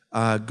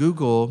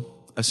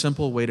 Google A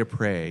Simple Way to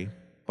Pray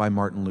by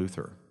Martin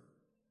Luther.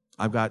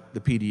 I've got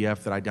the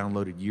PDF that I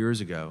downloaded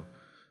years ago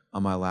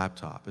on my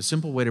laptop. A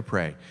Simple Way to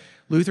Pray.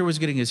 Luther was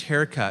getting his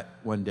hair cut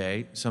one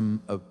day.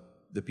 Some of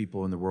the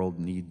people in the world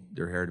need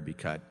their hair to be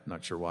cut.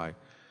 Not sure why.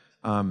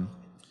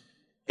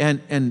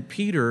 And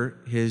Peter,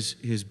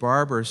 his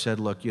barber, said,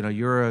 look, you know,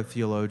 you're a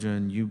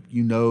theologian.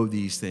 You know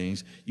these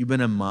things. You've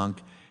been a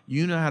monk.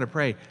 You know how to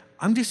pray.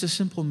 I'm just a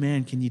simple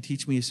man. Can you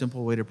teach me a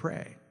simple way to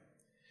pray?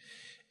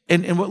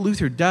 And what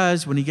Luther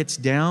does when he gets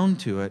down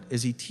to it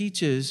is he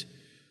teaches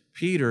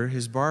Peter,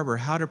 his barber,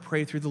 how to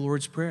pray through the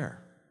Lord's Prayer.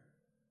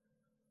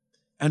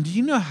 And do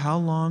you know how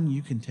long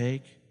you can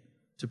take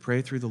to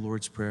pray through the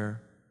Lord's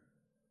Prayer?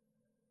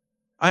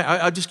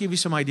 I'll just give you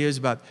some ideas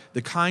about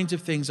the kinds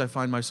of things I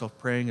find myself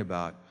praying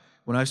about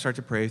when I start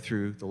to pray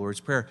through the Lord's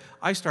Prayer.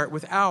 I start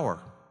with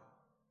hour.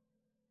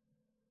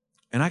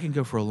 And I can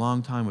go for a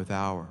long time with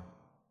hour.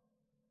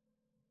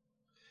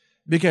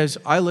 Because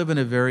I live in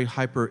a very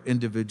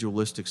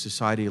hyper-individualistic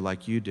society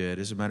like you did.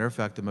 As a matter of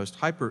fact, the most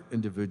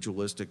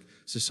hyper-individualistic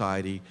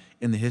society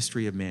in the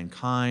history of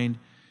mankind.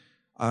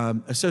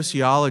 A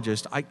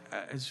sociologist,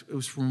 it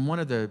was from one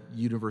of the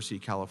University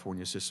of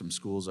California system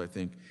schools, I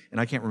think, and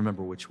I can't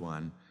remember which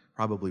one,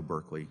 probably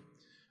Berkeley.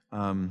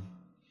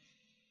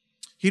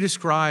 He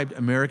described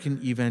American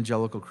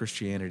evangelical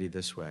Christianity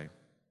this way: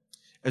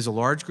 as a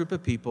large group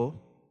of people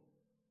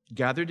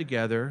gathered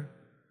together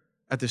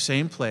at the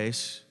same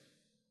place,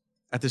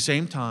 at the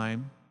same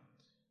time,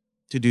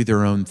 to do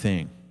their own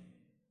thing.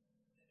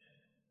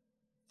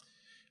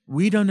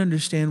 We don't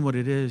understand what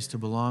it is to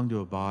belong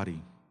to a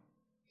body.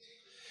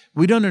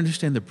 We don't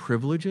understand the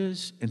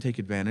privileges and take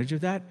advantage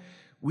of that.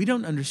 We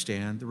don't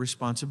understand the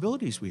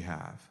responsibilities we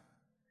have.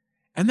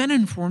 And that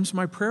informs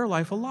my prayer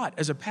life a lot.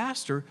 As a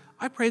pastor,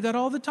 I pray that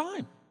all the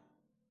time.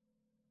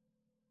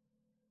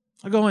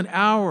 I go an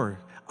hour.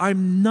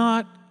 I'm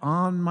not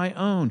on my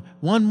own.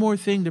 One more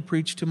thing to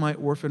preach to my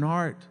orphan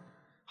heart.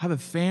 I have a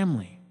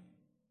family.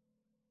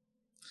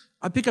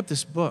 I pick up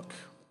this book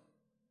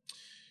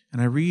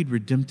and I read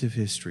redemptive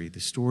history, the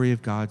story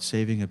of God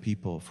saving a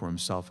people for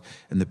Himself.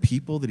 And the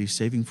people that He's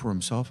saving for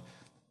Himself,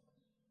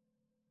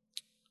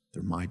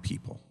 they're my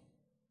people.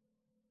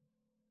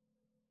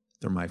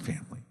 They're my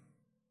family.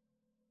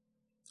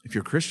 If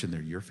you're a Christian,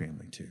 they're your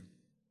family too.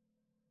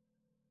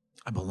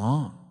 I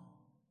belong.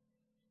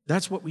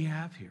 That's what we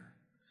have here.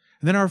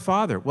 And then our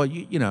Father. Well,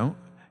 you know,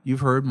 you've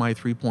heard my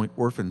 3-point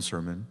orphan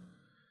sermon.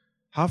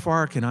 How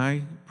far can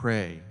I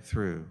pray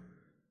through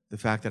the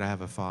fact that I have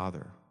a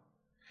Father?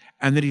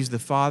 And that He's the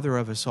Father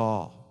of us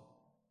all.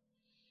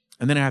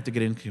 And then I have to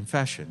get in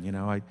confession. You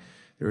know,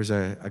 there was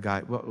a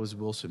guy, what was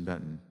Wilson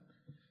Benton?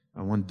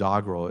 One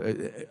doggerel,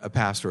 a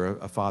pastor,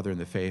 a father in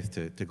the faith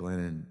to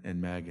Glenn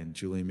and Meg and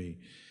Julie and me,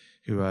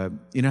 who,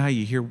 you know how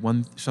you hear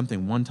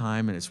something one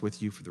time and it's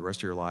with you for the rest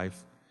of your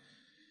life?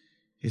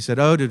 He said,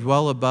 oh, to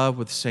dwell above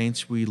with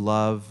saints we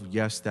love,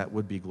 yes, that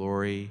would be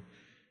glory.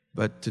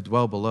 But to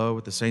dwell below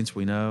with the saints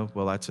we know,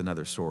 well, that's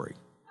another story.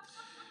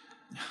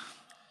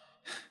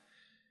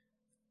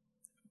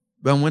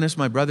 But when it's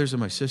my brothers and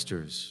my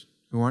sisters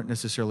who aren't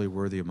necessarily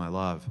worthy of my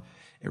love,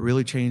 it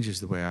really changes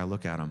the way I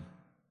look at them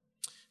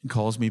and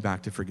calls me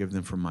back to forgive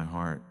them from my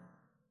heart.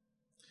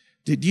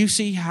 Did you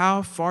see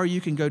how far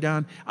you can go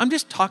down? I'm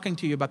just talking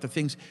to you about the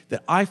things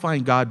that I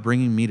find God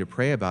bringing me to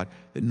pray about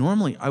that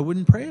normally I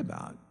wouldn't pray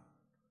about.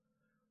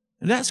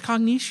 And that's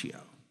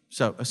cognitio.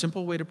 So, A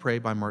Simple Way to Pray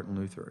by Martin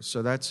Luther.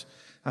 So that's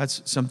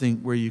something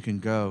where you can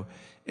go.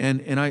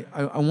 And I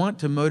want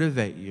to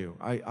motivate you.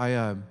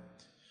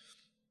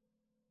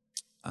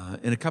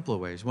 In a couple of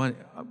ways. One,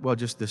 well,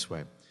 just this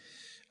way.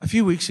 A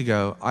few weeks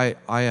ago,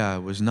 I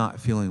was not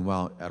feeling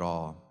well at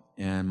all,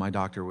 and my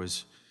doctor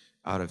was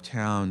out of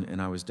town,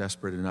 and I was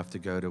desperate enough to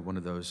go to one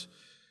of those,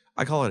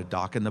 I call it a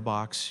doc in the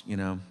box, you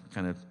know,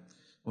 kind of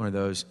one of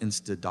those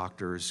Insta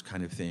doctors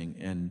kind of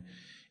thing.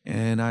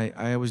 And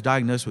I was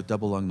diagnosed with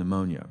double lung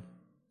pneumonia.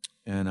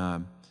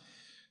 And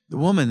the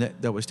woman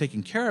that was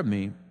taking care of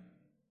me,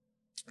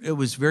 it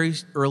was very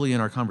early in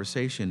our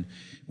conversation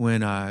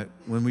when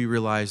we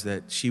realized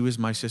that she was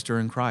my sister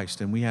in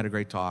Christ, and we had a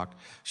great talk.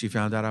 She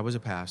found out I was a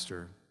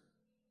pastor,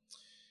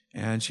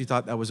 and she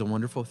thought that was a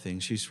wonderful thing.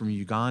 She's from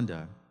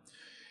Uganda.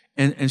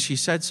 And she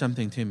said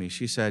something to me.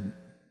 She said,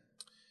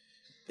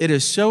 "It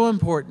is so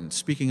important,"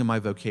 speaking of my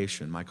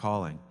vocation, my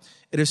calling,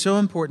 "it is so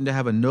important to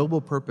have a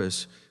noble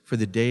purpose for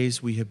the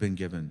days we have been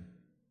given."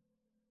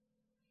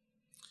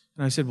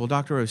 And I said, "Well,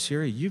 Dr.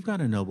 Osiri, you've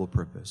got a noble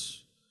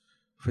purpose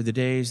for the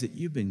days that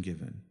you've been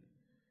given."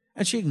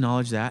 And she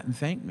acknowledged that and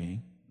thanked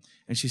me.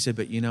 And she said,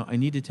 "But I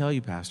need to tell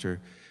you,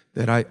 Pastor,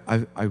 that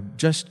I've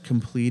just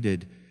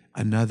completed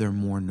another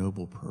more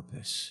noble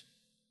purpose."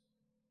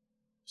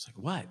 I was like,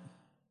 "What?"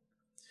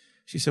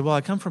 She said, "Well,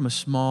 I come from a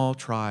small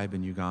tribe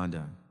in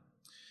Uganda.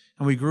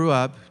 And we grew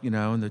up,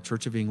 in the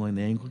Church of England,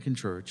 the Anglican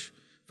Church,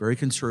 very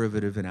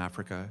conservative in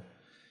Africa.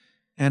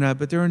 And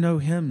but there are no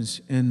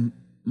hymns in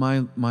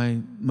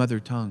my mother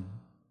tongue.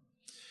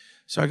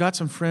 So I got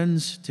some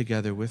friends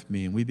together with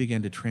me, and we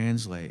began to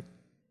translate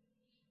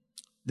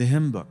the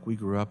hymn book we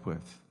grew up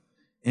with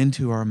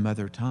into our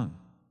mother tongue.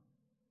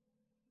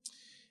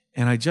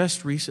 And I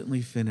just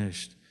recently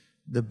finished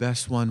the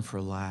best one for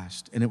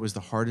last, and it was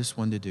the hardest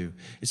one to do.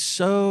 It's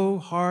so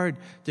hard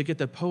to get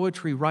the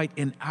poetry right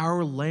in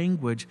our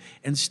language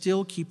and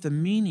still keep the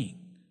meaning.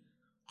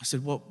 I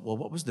said, well,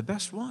 what was the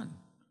best one?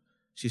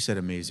 She said,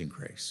 Amazing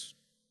Grace.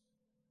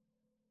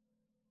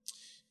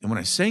 And when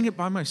I sang it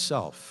by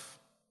myself,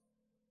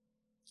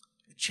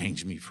 it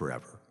changed me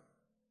forever.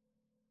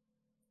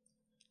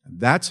 And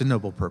that's a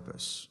noble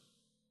purpose.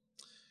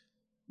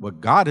 What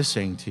God is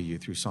saying to you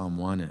through Psalm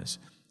 1 is,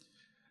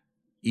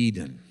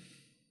 Eden.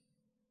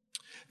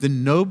 The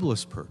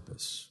noblest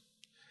purpose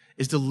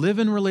is to live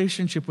in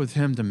relationship with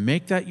Him, to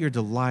make that your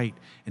delight,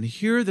 and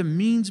here are the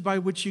means by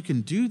which you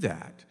can do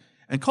that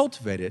and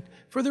cultivate it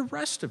for the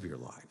rest of your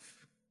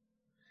life.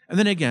 And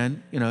then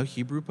again,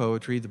 Hebrew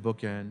poetry, the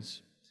book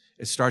ends.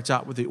 It starts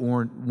out with the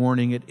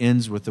warning, it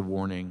ends with the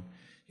warning.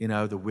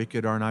 The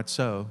wicked are not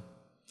so.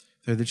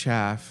 They're the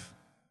chaff.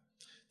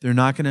 They're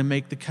not going to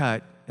make the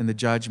cut and the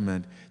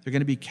judgment. They're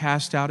going to be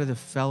cast out of the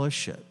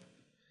fellowship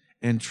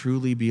and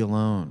truly be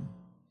alone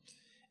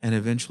and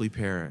eventually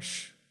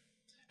perish.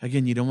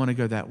 Again, you don't want to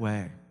go that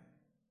way.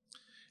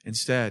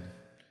 Instead,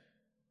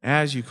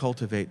 as you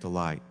cultivate the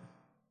light,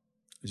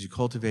 as you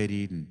cultivate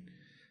Eden,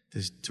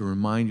 to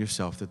remind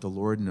yourself that the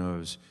Lord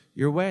knows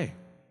your way,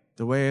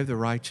 the way of the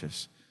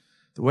righteous,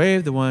 the way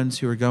of the ones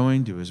who are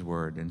going to His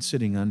word and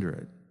sitting under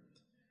it,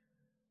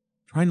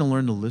 trying to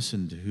learn to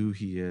listen to who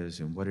He is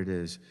and what it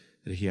is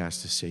that He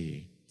has to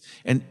say.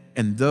 And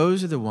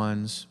those are the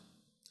ones,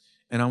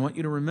 and I want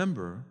you to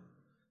remember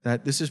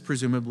that this is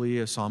presumably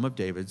a Psalm of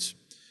David's,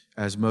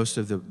 as most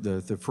of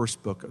the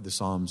first book of the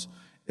Psalms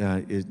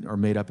are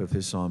made up of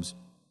his Psalms.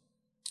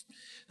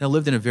 Now,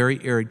 lived in a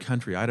very arid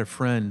country. I had a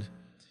friend,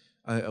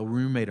 a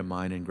roommate of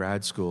mine in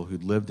grad school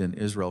who'd lived in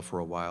Israel for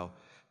a while,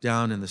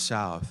 down in the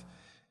south.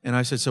 And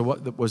I said, so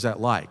what was that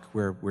like,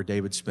 where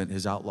David spent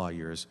his outlaw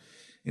years?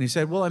 And he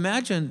said, well,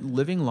 imagine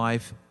living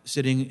life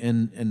sitting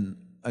in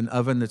an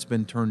oven that's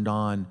been turned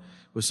on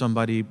with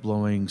somebody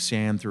blowing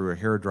sand through a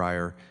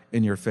hairdryer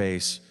in your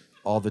face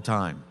all the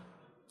time.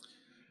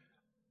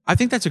 I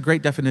think that's a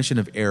great definition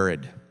of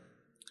arid.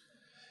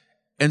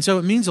 And so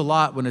it means a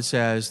lot when it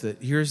says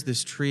that here's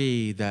this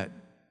tree that,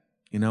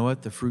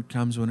 the fruit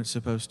comes when it's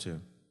supposed to.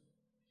 And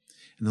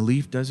the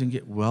leaf doesn't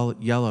get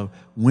yellow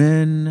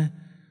when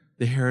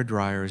the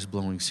hairdryer is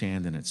blowing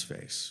sand in its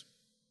face,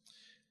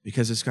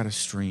 because it's got a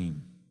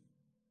stream.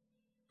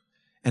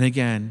 And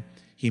again,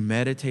 he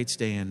meditates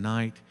day and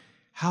night.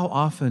 How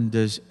often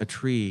does a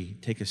tree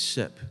take a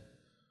sip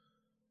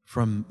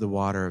from the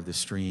water of the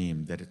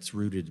stream that it's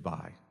rooted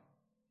by?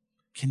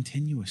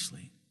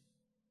 Continuously.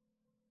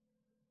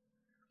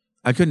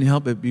 I couldn't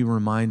help but be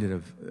reminded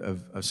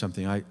of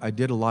something. I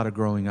did a lot of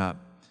growing up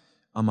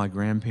on my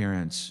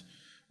grandparents'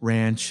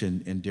 ranch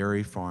and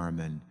dairy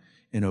farm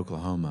in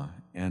Oklahoma.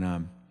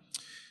 And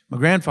my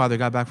grandfather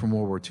got back from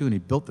World War II, and he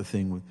built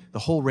the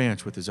whole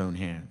ranch with his own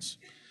hands.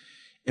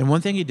 And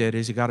one thing he did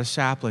is he got a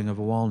sapling of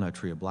a walnut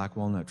tree, a black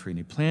walnut tree, and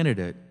he planted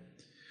it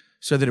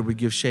so that it would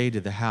give shade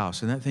to the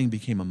house. And that thing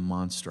became a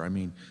monster. I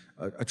mean,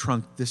 a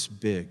trunk this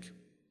big.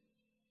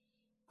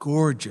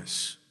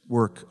 Gorgeous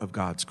work of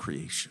God's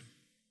creation.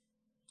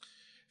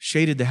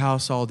 Shaded the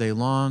house all day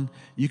long.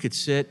 You could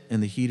sit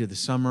in the heat of the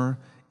summer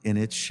in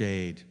its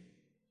shade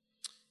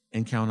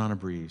and count on a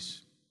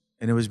breeze.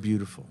 And it was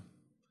beautiful.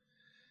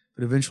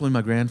 But eventually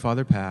my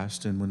grandfather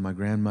passed, and when my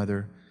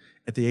grandmother,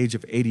 at the age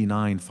of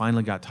 89,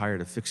 finally got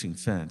tired of fixing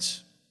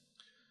fence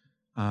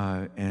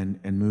and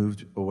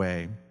moved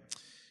away,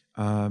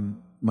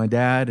 my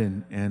dad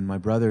and my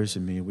brothers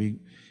and me,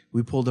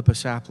 we pulled up a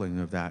sapling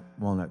of that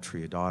walnut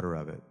tree, a daughter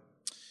of it,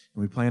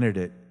 and we planted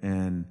it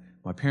in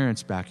my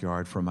parents'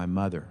 backyard for my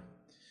mother.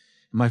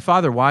 And my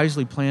father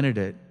wisely planted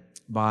it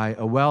by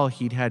a well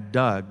he'd had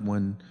dug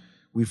when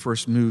we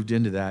first moved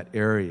into that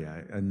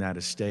area and that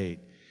estate.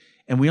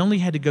 and we only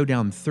had to go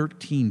down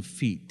 13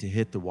 feet to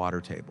hit the water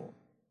table.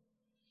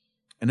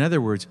 In other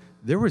words,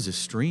 there was a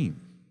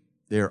stream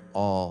there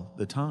all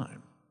the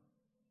time.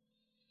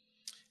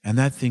 And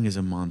that thing is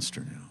a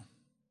monster now.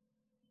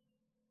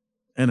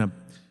 And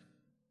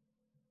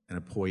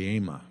a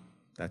poema,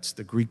 that's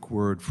the Greek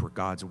word for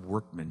God's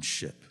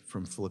workmanship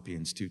from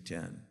Philippians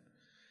 2:10.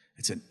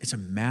 It's a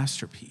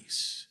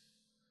masterpiece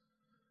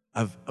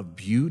of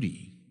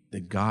beauty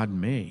that God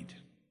made.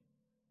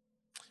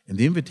 And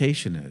the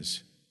invitation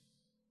is,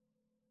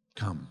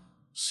 come,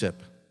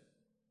 sip,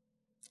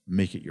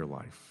 make it your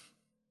life,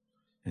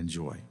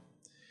 enjoy.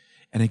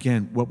 And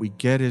again, what we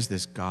get is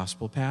this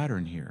gospel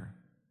pattern here,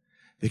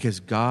 because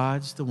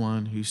God's the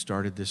one who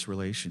started this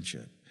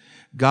relationship.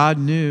 God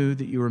knew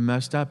that you were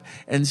messed up,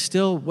 and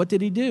still, what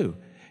did he do?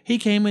 He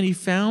came and he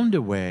found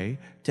a way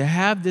to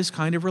have this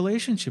kind of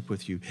relationship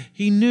with you.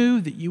 He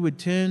knew that you would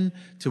tend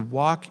to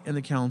walk in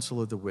the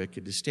counsel of the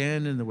wicked, to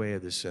stand in the way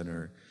of the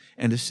sinner,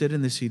 and to sit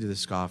in the seat of the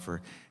scoffer.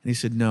 And he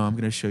said, no, I'm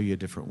going to show you a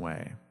different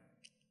way.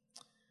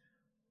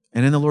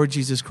 And in the Lord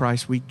Jesus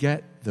Christ, we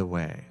get the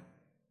way.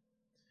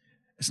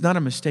 It's not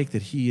a mistake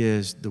that he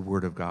is the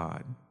Word of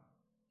God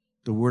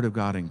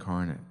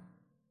incarnate.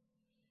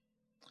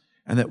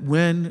 And that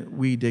when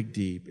we dig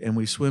deep and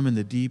we swim in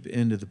the deep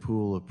end of the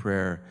pool of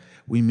prayer,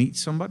 we meet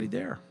somebody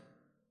there.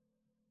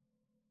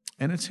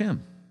 And it's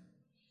him,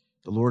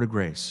 the Lord of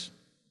grace.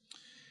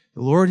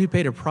 The Lord who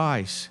paid a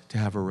price to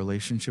have a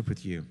relationship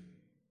with you.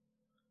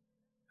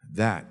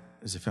 That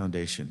is a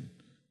foundation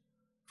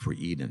for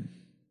Eden,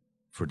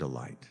 for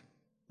delight.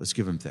 Let's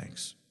give him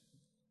thanks.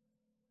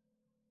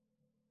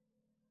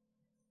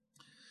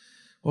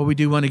 Well, we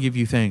do want to give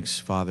you thanks,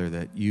 Father,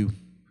 that you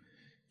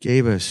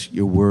gave us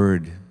your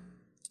word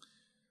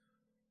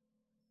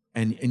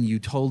and you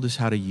told us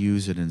how to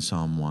use it in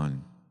Psalm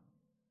 1.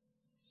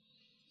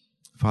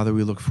 Father,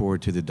 we look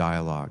forward to the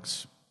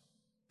dialogues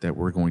that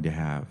we're going to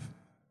have.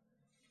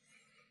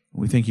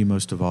 We thank you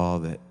most of all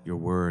that your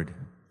word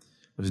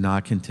was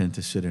not content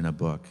to sit in a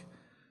book,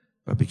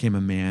 but became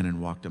a man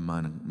and walked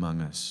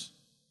among us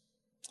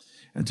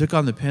and took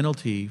on the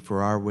penalty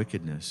for our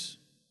wickedness,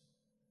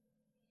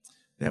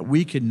 that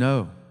we could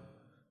know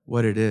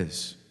what it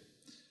is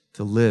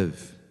to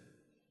live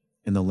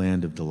in the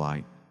land of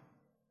delight.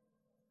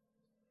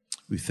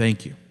 We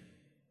thank you,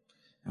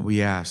 and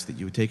we ask that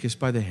you would take us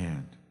by the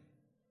hand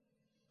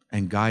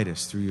and guide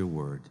us through your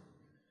word.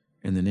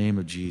 In the name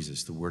of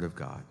Jesus, the Word of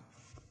God.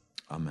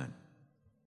 Amen.